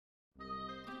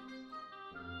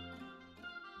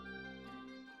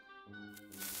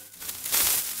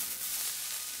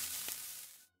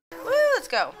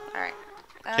go. All right.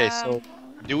 Okay, so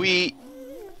do we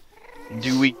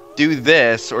do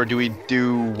this or do we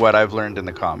do what I've learned in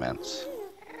the comments?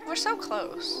 We're so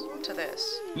close to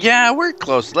this. Yeah, we're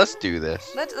close. Let's do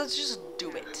this. Let's just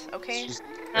do it, okay?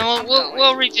 And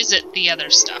we'll revisit the other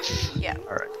stuff. Yeah.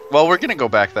 All right. Well, we're gonna go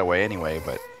back that way anyway,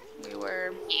 but We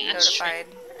were that's notified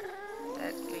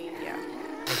that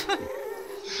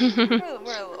we're a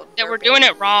little. That we're doing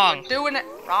it wrong. We're doing it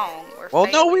wrong. well,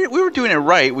 no, we were doing it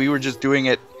right. We were just doing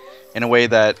it in a way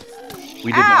that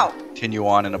we didn't want to continue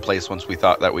on in a place once we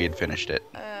thought that we had finished it.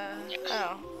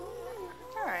 Oh.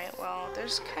 All right. Well,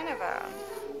 there's kind of a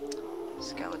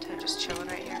skeleton just chilling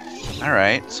right here. All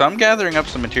right. So I'm gathering up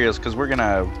some materials because we're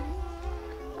gonna,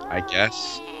 I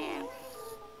guess.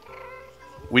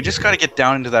 We just gotta get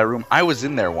down into that room. I was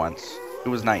in there once. It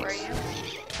was nice. Were you?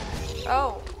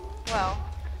 Oh. Well.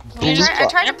 I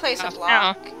tried to place a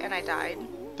block and I died.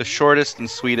 The shortest and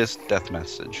sweetest death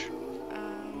message.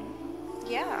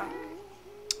 Yeah.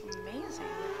 Amazing.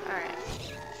 Alright.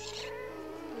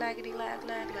 Laggity lag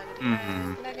lag laggity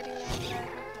lag laggity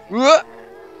lag lag.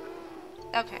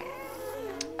 Okay.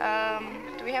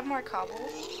 Do we have more cobble?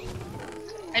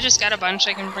 I just got a bunch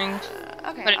I can bring.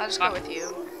 Okay, I'll just go with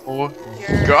you. Oh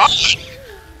gosh!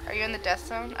 Are you in the death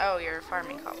zone? Oh, you're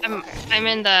farming cobble. I'm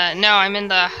in the. No, I'm in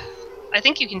the. I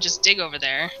think you can just dig over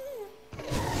there.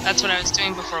 That's what I was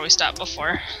doing before we stopped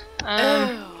before.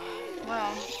 Oh.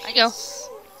 Well, I go. guess.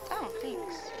 Oh,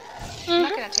 thanks. I'm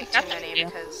not gonna take too many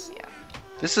because, yeah.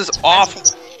 This is awful.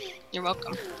 You're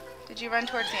welcome. Did you run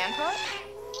towards the end pot?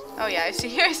 Oh yeah, I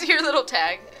see. I see your little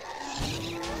tag.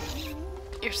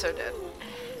 You're so dead.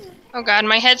 Oh god,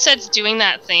 my headset's doing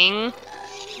that thing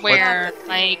where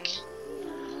like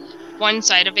one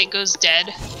side of it goes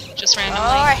dead just randomly.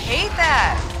 Oh, I hate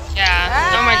that.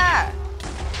 Yeah. Oh my.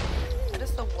 That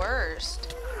is the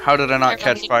worst. How did I not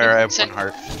catch fire? I have 1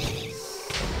 heart.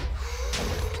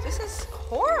 This is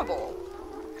horrible.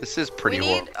 This is pretty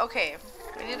horrible. Okay,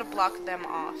 we need to block them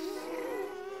off.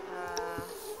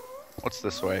 What's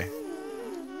this way?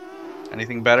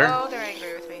 Anything better? Oh, they're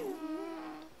angry with me.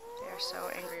 They're so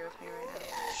angry with me right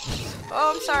now.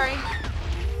 Oh, I'm sorry.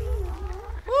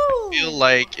 Woo! I feel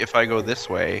like if I go this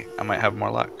way, I might have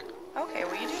more luck. Okay,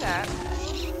 well you do that.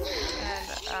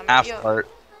 And Half heart.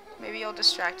 Maybe you'll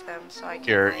distract them so I can.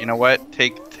 Here, you know what?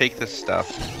 Take this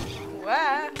stuff.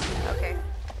 What? Okay,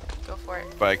 go for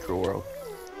it. Bye, Cruel World.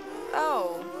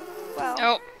 Oh, well.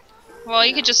 Oh, well,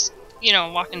 you could just, you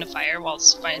know, walk into fire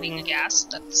whilst fighting the gas.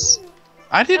 That's.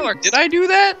 I didn't. Did I do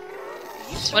that?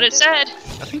 That's what it said.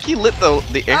 I think he lit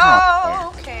the air on fire.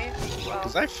 Oh, okay. Well,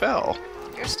 because I fell.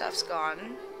 Your stuff's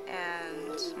gone,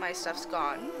 and my stuff's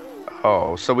gone.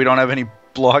 Oh, so we don't have any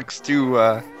blocks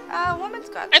to. Woman's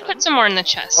got I some. put some more in the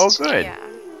chest. Oh, good. Yeah.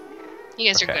 You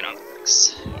guys are good on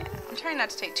books. Yeah. I'm trying not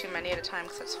to take too many at a time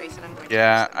because let's face it, I'm going to.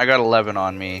 Yeah, I got 11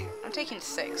 on me. I'm taking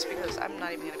 6 because I'm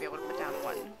not even going to be able to put down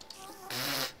 1.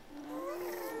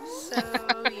 So,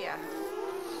 yeah.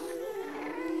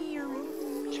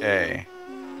 Okay.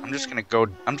 I'm just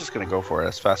gonna go for it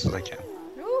as fast as I can.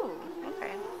 Ooh,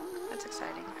 okay. That's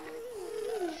exciting.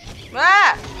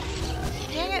 Ah!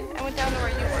 Dang it, I went down to where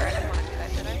you were. I didn't want to do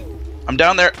that, did I? I'm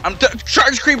down there.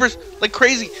 Charge creepers like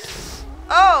crazy.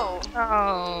 Oh!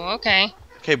 Oh, okay.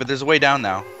 Okay, but there's a way down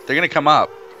now. They're gonna come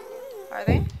up. Are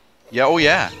they? Yeah, oh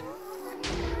yeah.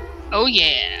 Oh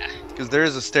yeah. Because there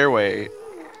is a stairway.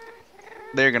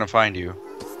 They're gonna find you.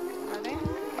 Are they?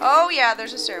 Oh yeah,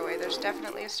 there's a stairway. There's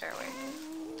definitely a stairway.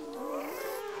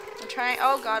 I'm trying.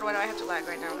 Oh god, why do I have to lag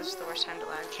right now? This is the worst time to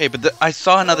lag. Okay, but I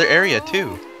saw another area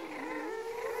too.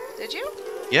 Did you?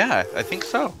 Yeah, I think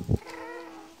so.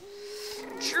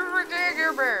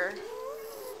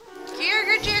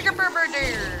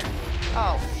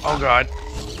 Oh. Oh god.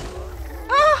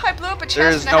 Oh, I blew up a chest.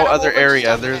 There is no other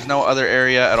area. There's no other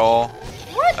area at all.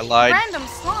 What? I lied. Random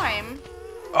slime.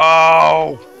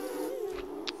 Oh.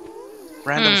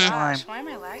 Random slime. Gosh, why am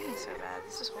I lagging so bad?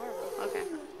 This is horrible. Okay.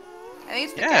 I think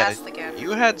it's the Yeah, gas again.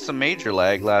 you had some major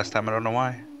lag last time. I don't know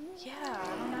why. Yeah, I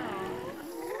don't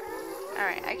know.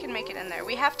 Alright, I can make it in there.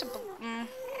 We have to...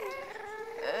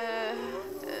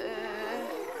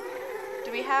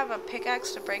 do we have a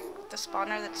pickaxe to break the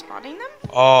spawner that's spawning them?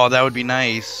 Oh, that would be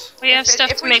nice. We have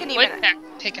stuff to make wood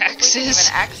pickaxes. If we can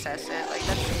even access it, like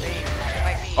that's the thing. It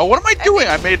might be, Oh, what am I doing?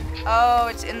 I made... Oh,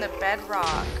 it's in the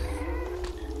bedrock.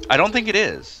 I don't think it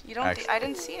is. You don't? I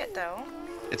didn't see it though.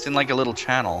 It's in like a little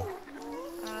channel.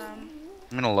 I'm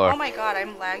gonna look. Oh my god,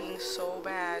 I'm lagging so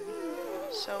bad.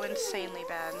 So insanely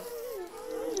bad.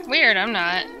 Weird, I'm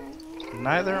not.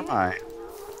 Neither am I.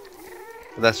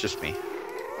 But that's just me.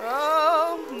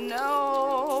 Oh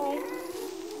no.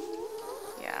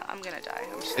 Yeah, I'm gonna die.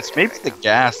 I'm It's maybe the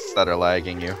ghasts that are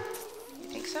lagging you. You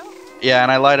think so? Yeah,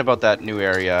 and I lied about that new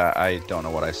area. I don't know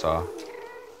what I saw.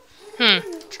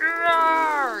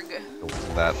 Drarg. It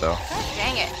wasn't that though. God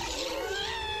dang it.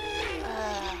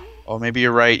 Oh, maybe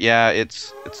you're right. Yeah,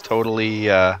 it's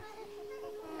totally. I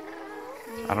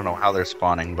don't know how they're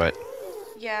spawning, but.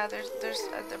 Yeah,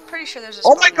 I'm pretty sure there's a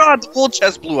Oh my spawner. God! The wool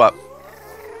chest blew up.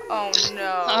 Oh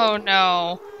no. Oh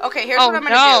no. Okay, here's what I'm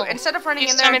gonna do. Instead of running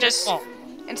in there and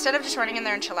instead of just running in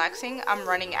there and chillaxing, I'm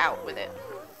running out with it.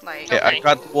 Like. Okay, I've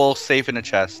got the wool safe in a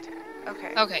chest.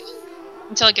 Okay. Okay.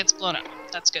 Until it gets blown up.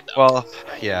 That's good though. Well,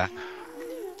 yeah.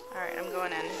 Alright, I'm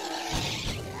going in.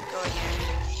 Going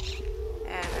in.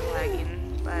 And I'm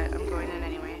lagging, but I'm going in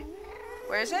anyway.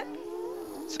 Where is it?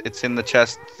 It's in the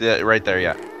chest right there,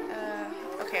 yeah.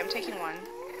 Okay, I'm taking one.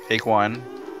 Take one.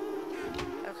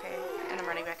 Okay, and I'm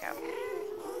running back out.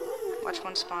 Watch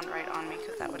one spawn right on me,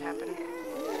 because that would happen.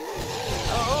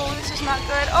 Oh, this is not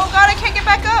good. Oh god, I can't get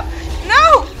back up!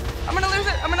 No! I'm gonna lose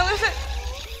it! I'm gonna lose it!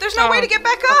 There's no way to get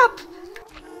back up!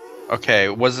 Okay,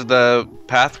 was the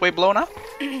pathway blown up?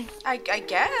 I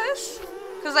guess.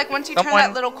 Because, like, once you turn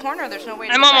that little corner, there's no way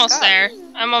to get I'm back almost up. there.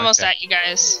 I'm almost at you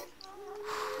guys.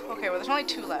 Okay, well, there's only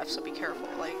 2 left, so be careful.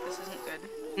 Like, this isn't good.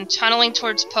 I'm tunneling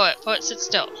towards Poet. Poet, sit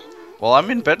still. Well, I'm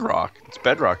in bedrock. It's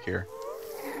bedrock here.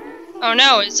 Oh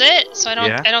no, is it? So I don't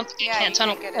think Yeah, I can't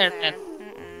tunnel get there in there. then.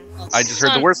 Mm-mm. I just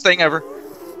heard the worst thing ever.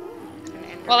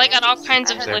 Well, I got all kinds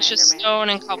of I heard delicious Enderman. stone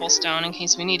and cobblestone in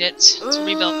case we need it to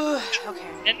rebuild.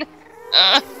 Okay.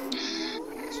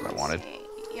 That's what I wanted.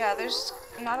 Yeah, there's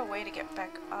not a way to get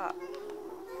back up.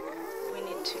 We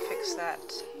need to fix that.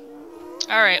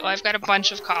 Alright, well I've got a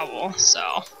bunch of cobble,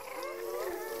 so...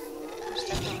 There's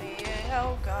definitely...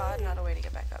 Oh god, not a way to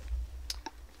get back up.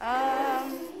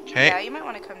 Okay. Yeah, you might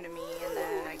want to come to me and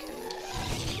then I can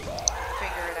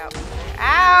figure it out from there.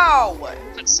 Ow!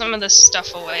 Put some of this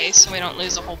stuff away so we don't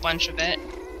lose a whole bunch of it.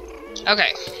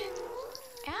 Okay.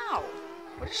 Ow!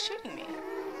 What is shooting me?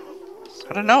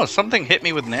 I don't know. Something hit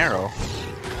me with an arrow.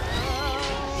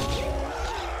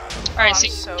 Alright, I'm so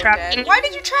so trapped dead. in... Why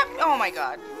did you trap? Oh my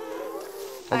god.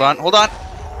 Hold on, hold on.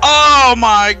 Oh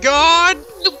my god!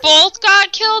 You both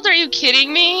got killed? Are you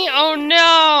kidding me? Oh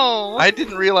no! I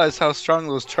didn't realize how strong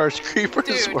those charged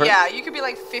creepers Dude, were. yeah, you could be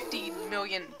like 50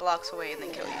 million blocks away and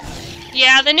then kill you.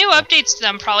 Yeah, the new updates to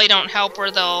them probably don't help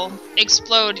where they'll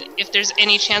explode if there's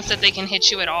any chance that they can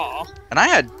hit you at all. And I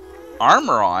had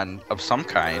armor on of some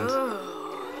kind. Ooh,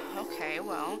 okay,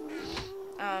 well,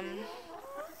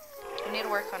 I need to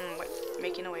work on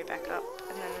making a way back up,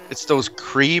 and then It's those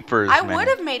creepers, I man. would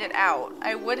have made it out.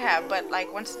 I would have, but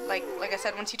like once, like I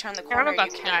said, once you turn the corner, I'm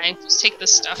about you to can't die. Just take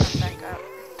this stuff. back up.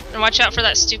 And watch out for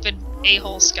that stupid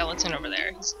a-hole skeleton over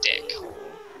there. He's a dick.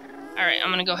 Alright, I'm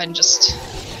gonna go ahead and just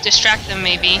distract them,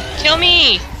 maybe. Kill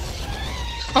me!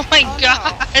 Oh my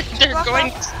god, No. they're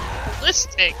going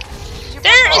ballistic.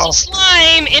 There is a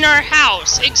slime in our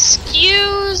house.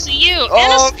 Excuse you.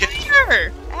 And a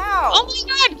spider. Ow! Oh my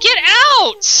god, get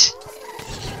out!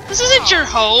 This isn't your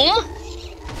home.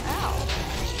 Ow!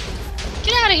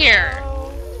 Get out of here.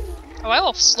 Oh, Oh, I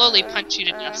will slowly punch you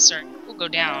to death, sir. We'll go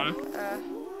down.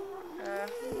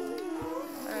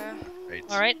 Right.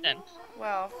 Alright then.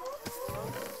 well,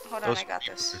 hold on, Those I got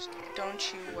this. creepers.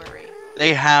 Don't you worry.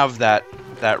 They have that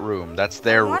room. That's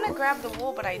their I want to room. grab the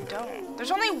wool, but I don't.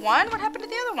 There's only one? What happened to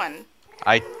the other one?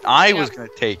 I was gonna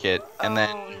take it and then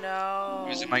Oh no.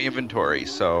 use it in my inventory,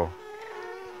 so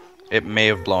it may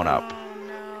have blown up. Oh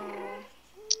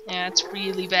no. Yeah, it's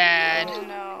really bad. Oh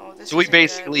no. This So we isn't good.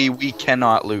 basically we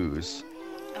cannot lose.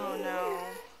 Oh no.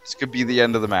 This could be the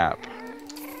end of the map.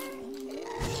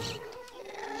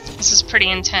 This is pretty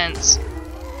intense.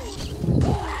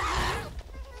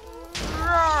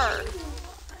 Roar.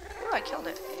 Ooh, I killed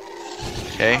it.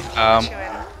 Okay. Put you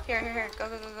in. Here.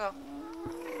 Go.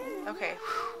 Okay.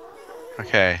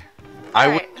 Okay. I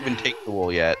Alright. wouldn't even take the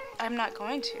wool yet. I'm not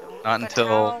going to. Not but until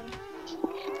how-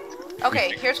 Okay,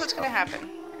 figure here's this what's gonna out. happen.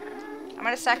 I'm gonna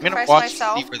I'm sacrifice gonna watch to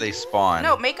myself. see where they spawn.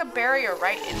 No, make a barrier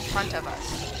right in front of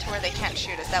us to where they can't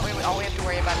shoot us. That way, all we have to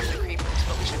worry about is the creepers,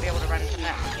 but we should be able to run from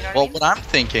them. You know what Well, I mean? what I'm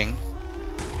thinking.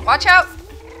 Watch out!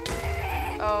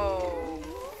 Oh.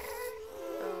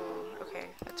 Okay.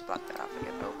 Let's block that off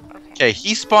again. Oh, okay. Okay,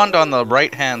 he spawned on the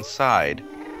right-hand side.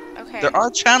 Okay. There are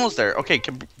channels there. Okay,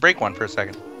 can break one for a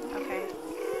second. Okay.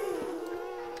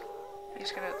 You're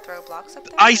just gonna throw blocks up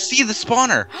there? I or- see the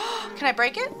spawner. Can I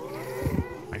break it?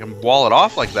 I can wall it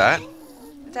off like that.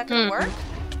 Is that gonna work?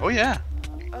 Oh yeah.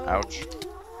 Oh. Ouch.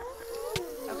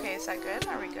 Okay, is that good?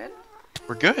 Are we good?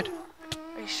 We're good.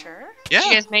 Are you sure? Did you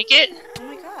Yeah. guys make it? Oh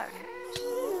my god.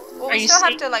 Well, Are we you still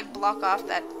have safe? to like block off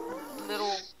that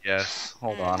little Yes.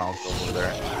 Hold on, I'll go over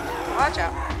there. Watch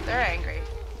out. They're angry.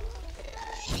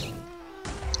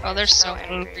 Oh, they're so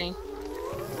angry. angry.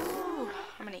 Ooh,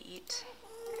 I'm gonna eat.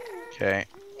 Okay.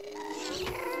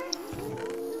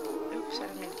 Oops, I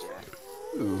didn't mean to do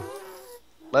that. Ooh.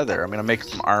 Leather. I'm gonna make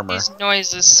some armor. These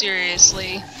noises,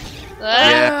 seriously.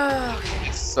 Yeah. Okay.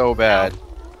 It's so bad.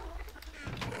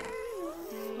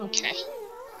 Okay.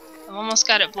 I've almost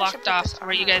got it blocked off to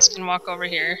where you guys can walk over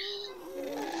here.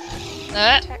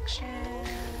 Protection.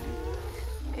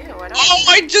 Ew, what else? Oh,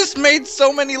 I just made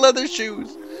so many leather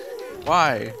shoes.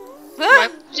 Why? Why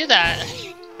would you do that?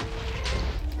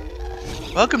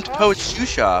 Welcome to Poet's Shoe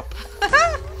Shop.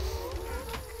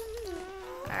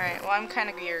 Alright, well I'm kind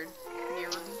of weird.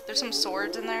 There's some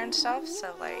swords in there and stuff,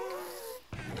 so like...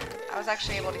 I was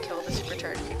actually able to kill the super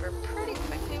turret keeper pretty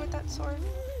quickly with that sword.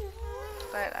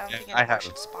 But I don't think I have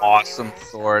should an spawn awesome anyway,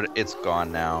 so- sword. It's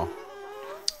gone now.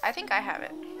 I think I have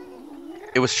it.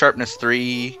 It was sharpness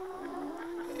 3.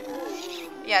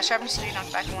 Yeah, sharpness 3,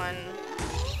 knockback 1,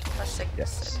 plus 6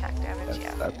 Yes. attack damage,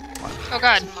 yeah. That's one. Oh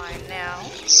god, It's mine now.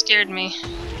 scared me.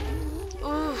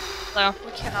 Oof. Hello.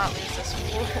 We cannot lose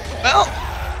this war. Well,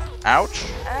 ouch.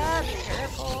 Ah, be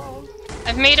careful.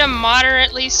 I've made a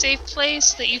moderately safe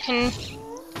place that you can...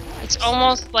 It's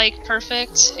almost like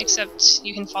perfect, except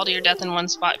you can fall to your death in one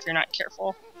spot if you're not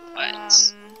careful.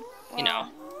 But,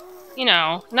 you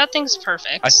know, nothing's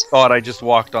perfect. I thought I just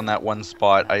walked on that one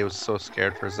spot. I was so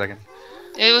scared for a second.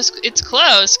 It's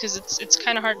close, because it's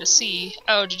kind of hard to see.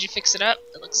 Oh, did you fix it up?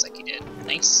 It looks like you did.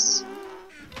 Nice.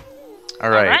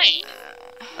 Alright.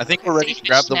 I think we're ready to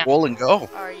grab the wool and go.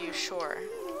 Are you sure?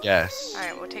 Yes.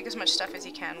 Alright, well take as much stuff as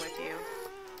you can with you.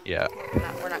 Yeah.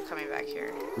 We're not coming back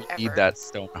here. We ever. need that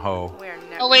stone hoe. We are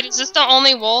never... Oh wait, is this the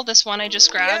only wool? This one I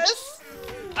just grabbed? Yes!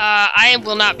 I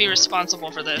will not be responsible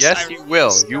for this. Yes, you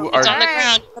will. You are. It's on the Alright.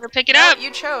 ground. You better pick it No, up.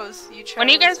 you chose. You chose. One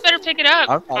of you guys better pick it up.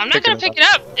 I'm not gonna picking pick it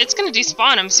up. It's gonna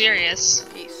despawn. I'm serious.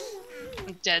 Peace.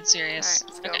 I'm dead serious.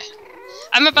 Alright, let's go. Okay.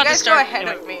 I'm about You to guys start. go ahead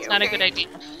anyway. of me, It's not a okay? good idea.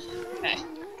 Okay.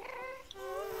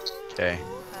 Okay.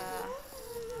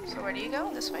 So where do you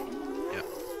go? This way? Yep.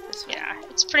 This way? Yeah,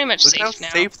 it's pretty much Look safe how now.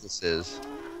 safe this is.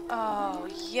 Oh,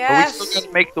 But we yes! still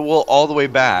gotta make the wool all the way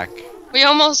back. We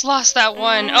almost lost that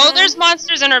one. Oh, there's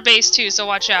monsters in our base too, so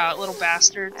watch out, little I have a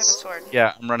bastards. sword.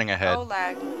 Yeah, I'm running ahead. Oh,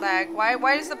 lag. Lag.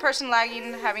 Why is the person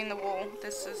lagging having the wool?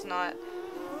 This is not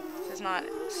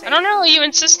safe. I don't know, you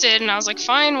insisted, and I was like,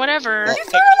 fine, whatever. Well, You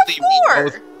threw it on the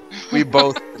technically, floor! We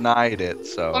both denied it,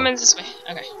 so. Woman's this way.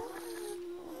 Okay.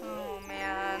 Oh,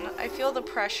 man. I feel the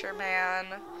pressure, man.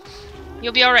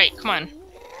 You'll be alright, come on.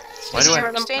 Why do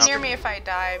I? Stay near me if I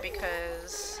die,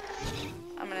 because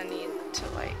I'm gonna need to,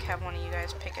 like, have one of you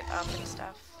guys pick it up and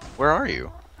stuff. Where are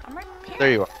you? I'm right here.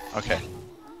 There you are. Okay.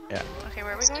 Yeah. Okay,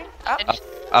 where are we going? Up?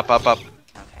 Up, up, up.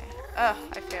 Okay. Ugh,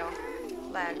 I fail.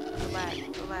 Lag, the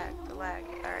lag, the lag, the lag.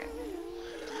 Alright.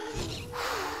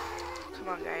 Come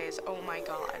on, guys. Oh my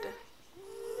god.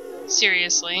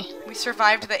 Seriously. We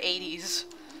survived the 80s.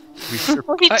 We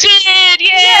survived. We did! Yay!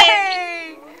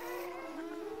 Yay!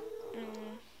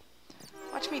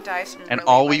 Watch me die some And really,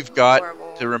 all like, we've got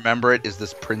horrible... to remember it is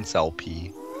this Prince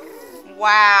LP.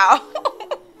 Wow!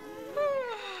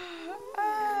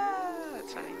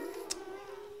 That's funny.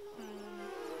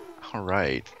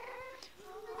 Alright.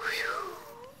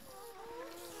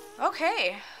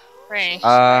 Okay. Pray.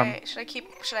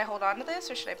 Should I hold on to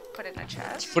this or should I put it in a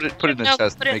chest? Put it in a No,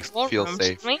 chest. put It it makes in the wool it feel room,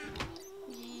 safe. shouldn't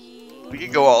We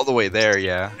could go all the way there,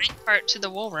 yeah. we? Part to the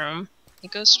wool room.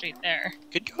 It goes straight there.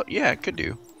 Could go. Yeah, it could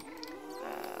do.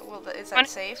 Is that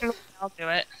safe? I'll do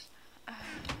it.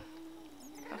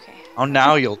 Okay. Oh,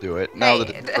 now you'll do it. Now Hey, that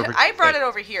it's perfectly I brought safe. it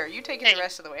over here. You take it Hey. the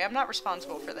rest of the way. I'm not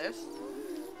responsible for this.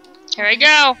 Here I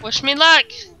go. Wish me luck.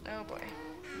 Oh boy.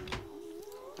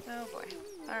 Oh boy.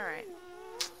 Alright.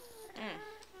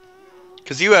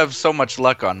 Because you have so much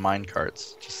luck on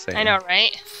minecarts. Just saying. I know,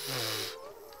 right?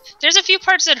 There's a few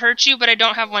parts that hurt you, but I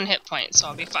don't have 1 hit point, so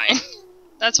I'll be fine.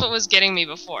 That's what was getting me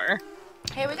before.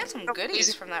 Hey, we got some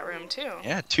goodies from that room too.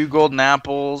 Yeah, 2 golden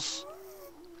apples.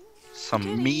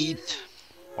 Some meat.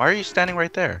 Why are you standing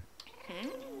right there?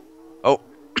 Oh,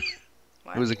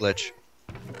 What? it was a glitch.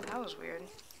 That was weird.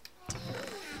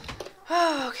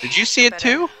 Okay, Did you see it better.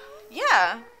 too?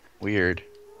 Yeah. Weird.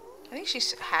 I think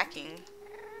she's hacking.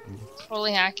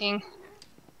 Totally hacking.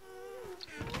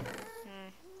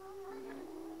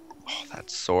 Oh, that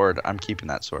sword. I'm keeping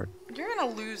that sword. You're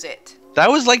gonna lose it. That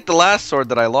was like the last sword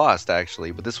that I lost,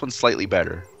 actually. But this one's slightly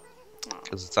better. Oh.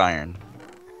 Because it's iron.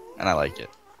 And I like it.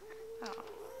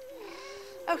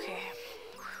 Okay.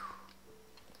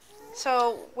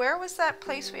 So, where was that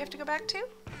place we have to go back to?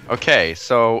 Okay,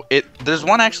 so there's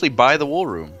one actually by the wool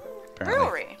room, apparently.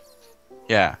 Brewery.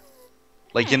 Yeah.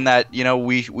 Like in that, you know,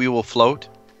 we will float.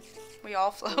 We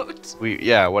all float.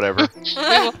 Yeah, whatever.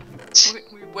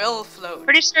 We will float.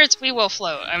 Pretty sure it's we will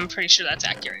float. I'm pretty sure that's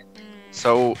accurate.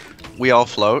 So we all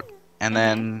float, and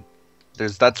then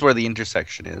that's where the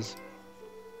intersection is.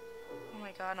 Oh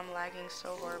my god, I'm lagging so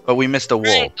horribly. But we missed a wool.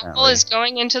 Right, the wool is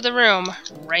going into the room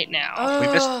right now.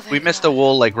 Oh, we missed a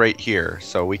wool like right here,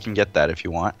 so we can get that if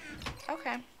you want.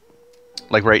 Okay.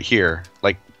 Like right here,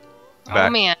 like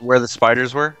back man. where the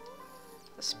spiders were.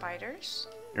 The spiders?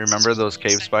 You remember those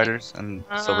cave spiders and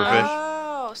silverfish?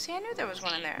 Oh, see, I knew there was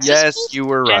one in there. Yes, you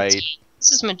were Magenta. right.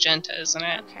 This is magenta, isn't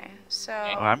it? Okay, so...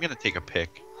 Oh, I'm gonna take a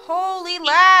pic. Holy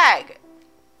lag!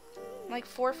 Like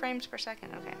 4 frames per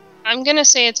second, okay. I'm gonna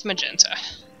say it's magenta.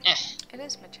 It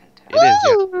is magenta. It is,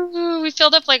 yeah. Ooh, we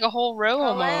filled up like a whole row Poet,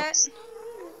 almost.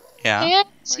 Yeah. Yeah.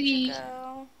 where'd you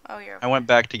go? Oh, you're I went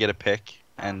back to get a pic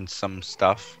and some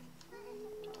stuff.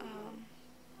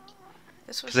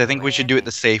 This was Because I think we should do it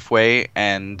the safe way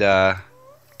and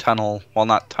tunnel. Well,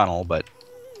 not tunnel, but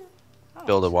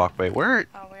build a walkway. Where?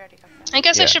 Oh, we already got that. I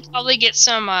guess I Yeah. should probably get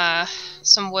some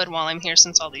wood while I'm here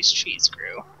since all these trees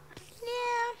grew.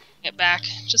 Yeah. Get back,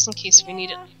 just in case we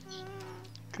need it.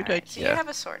 Good Alright, so you idea. have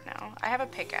a sword now. I have a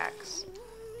pickaxe.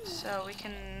 So we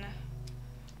can...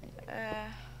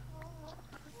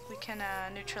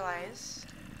 neutralize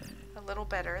a little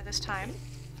better this time.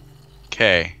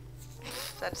 Okay.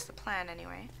 That's the plan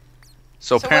anyway.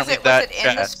 So apparently was that it in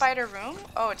the chest. spider room?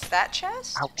 Oh, it's that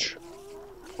chest? Ouch.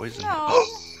 Poison. No.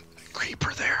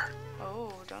 Creeper there.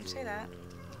 Oh, don't say that.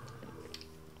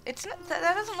 It's not,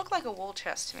 that doesn't look like a wool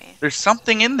chest to me. There's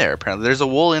something in there. Apparently, there's a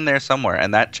wool in there somewhere,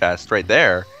 and that chest right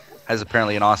there has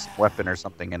apparently an awesome weapon or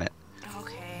something in it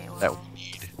Okay, well, that we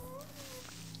need.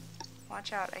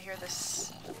 watch out. I hear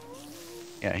this.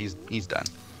 Yeah, he's done.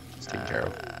 He's taken care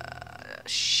of.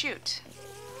 Shoot.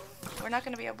 We're not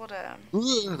going to be able to...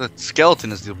 Ooh, the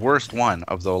skeleton is the worst one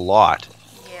of the lot.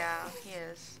 Yeah, he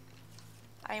is.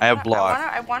 I have block.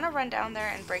 I want to run down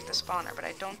there and break the spawner, but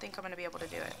I don't think I'm going to be able to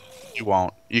do it. You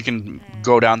won't. You can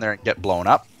go down there and get blown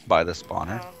up by the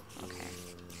spawner. Oh, okay.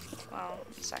 Well,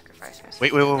 sacrifice myself.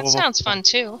 Wait. That sounds fun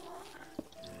too.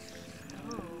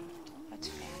 Ooh, that's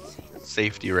fancy.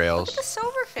 Safety Look rails. at the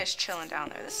silverfish chilling down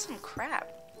there. This is some crap.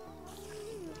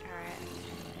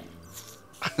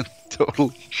 Alright.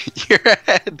 Totally. Your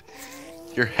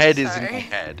head is in my Sorry.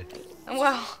 head.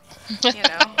 Well, you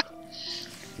know.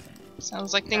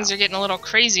 Sounds like things are getting a little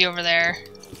crazy over there.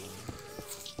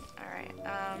 Alright,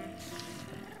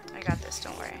 I got this,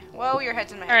 don't worry. Whoa, your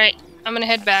head's in my head. Alright, I'm gonna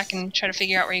head back and try to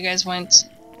figure out where you guys went.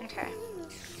 Okay.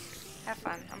 Have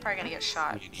fun. I'm probably gonna get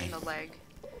shot in the leg.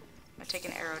 I'm gonna take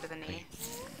an arrow to the knee.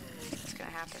 It's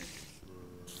gonna happen.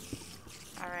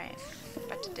 Alright.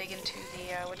 About to dig into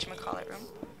the, whatchamacallit room.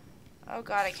 Oh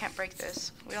god, I can't break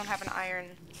this. We don't have an iron.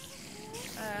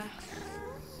 Can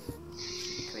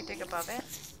we dig above it?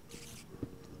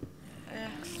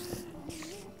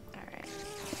 Alright.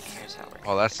 Here's how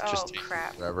we're Oh, that's oh, just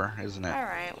crap. forever, isn't it?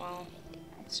 Alright, well,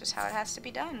 it's just how it has to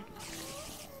be done.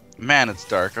 Man, it's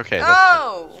dark. Okay.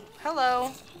 Oh!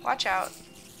 Hello. Watch out.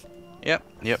 Yep.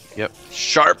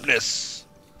 Sharpness.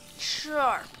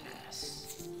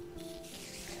 Sharpness.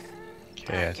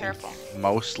 Okay. Alright, I think careful.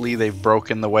 mostly they've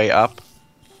broken the way up,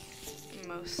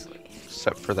 Mostly.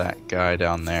 except for that guy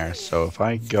down there. So if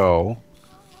I go,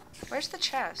 Where's the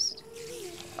chest?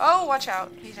 Oh, watch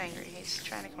out. He's angry. He's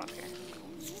trying to come up here.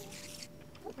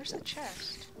 Where's the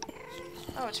chest?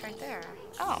 Oh, it's right there.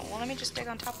 Oh, well, let me just dig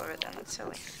on top of it then. That's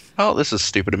silly. oh, this is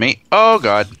stupid of me. Oh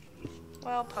God.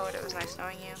 Well, Poet, it was nice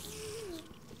knowing you.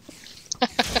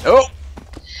 Oh.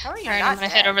 How are you Alright, not I'm gonna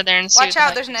dead? head over there and see Watch what the out,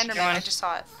 heck there's an is Enderman. going. I just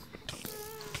saw it.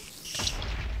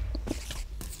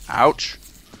 Ouch.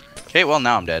 Okay. Well,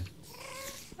 now I'm dead.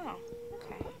 Oh,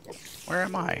 okay. Where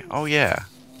am I? Oh yeah.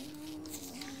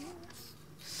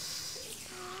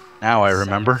 Now I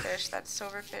remember. Silverfish. That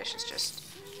silverfish is just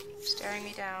staring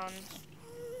me down.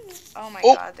 Oh my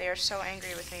Oh. god, they are so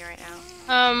angry with me right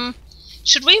now.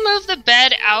 Should we move the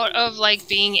bed out of, like,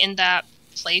 being in that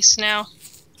place now?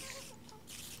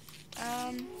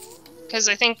 Because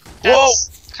I think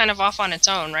that's kind of off on its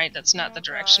own, right? That's not the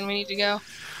direction we need to go.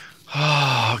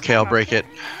 Okay, I'll break it.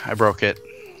 I broke it.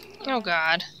 Oh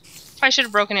god. Probably should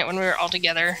have broken it when we were all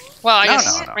together. Well, I No,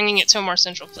 guess no, no. bringing it to a more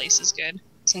central place is good,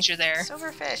 since you're there.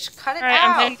 Silverfish, cut it Alright,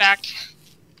 out! I'm heading back.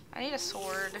 I need a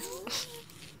sword.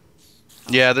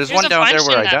 Yeah, there's There's one a down there bunch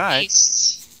where in I that died.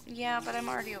 beast. Yeah, but I'm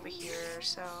already over here,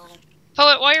 so...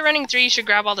 Poet, while you're running through, you should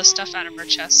grab all the stuff out of our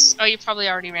chests. Oh, you probably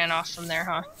already ran off from there,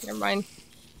 huh? Never mind.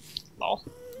 Lol.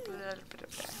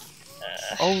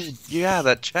 Oh, yeah,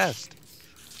 that chest.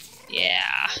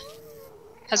 Yeah.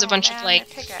 Has a bunch of like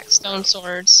pickaxe stone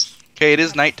swords. Okay, it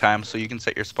is nighttime, so you can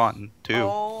set your spawn too.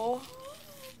 Oh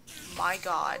my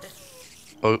god.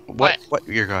 Oh, what?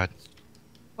 Your god?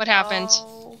 What happened?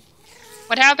 Oh.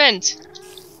 What happened?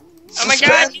 Oh my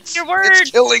god, use your word!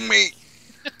 It's killing me!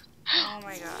 Oh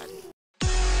my god.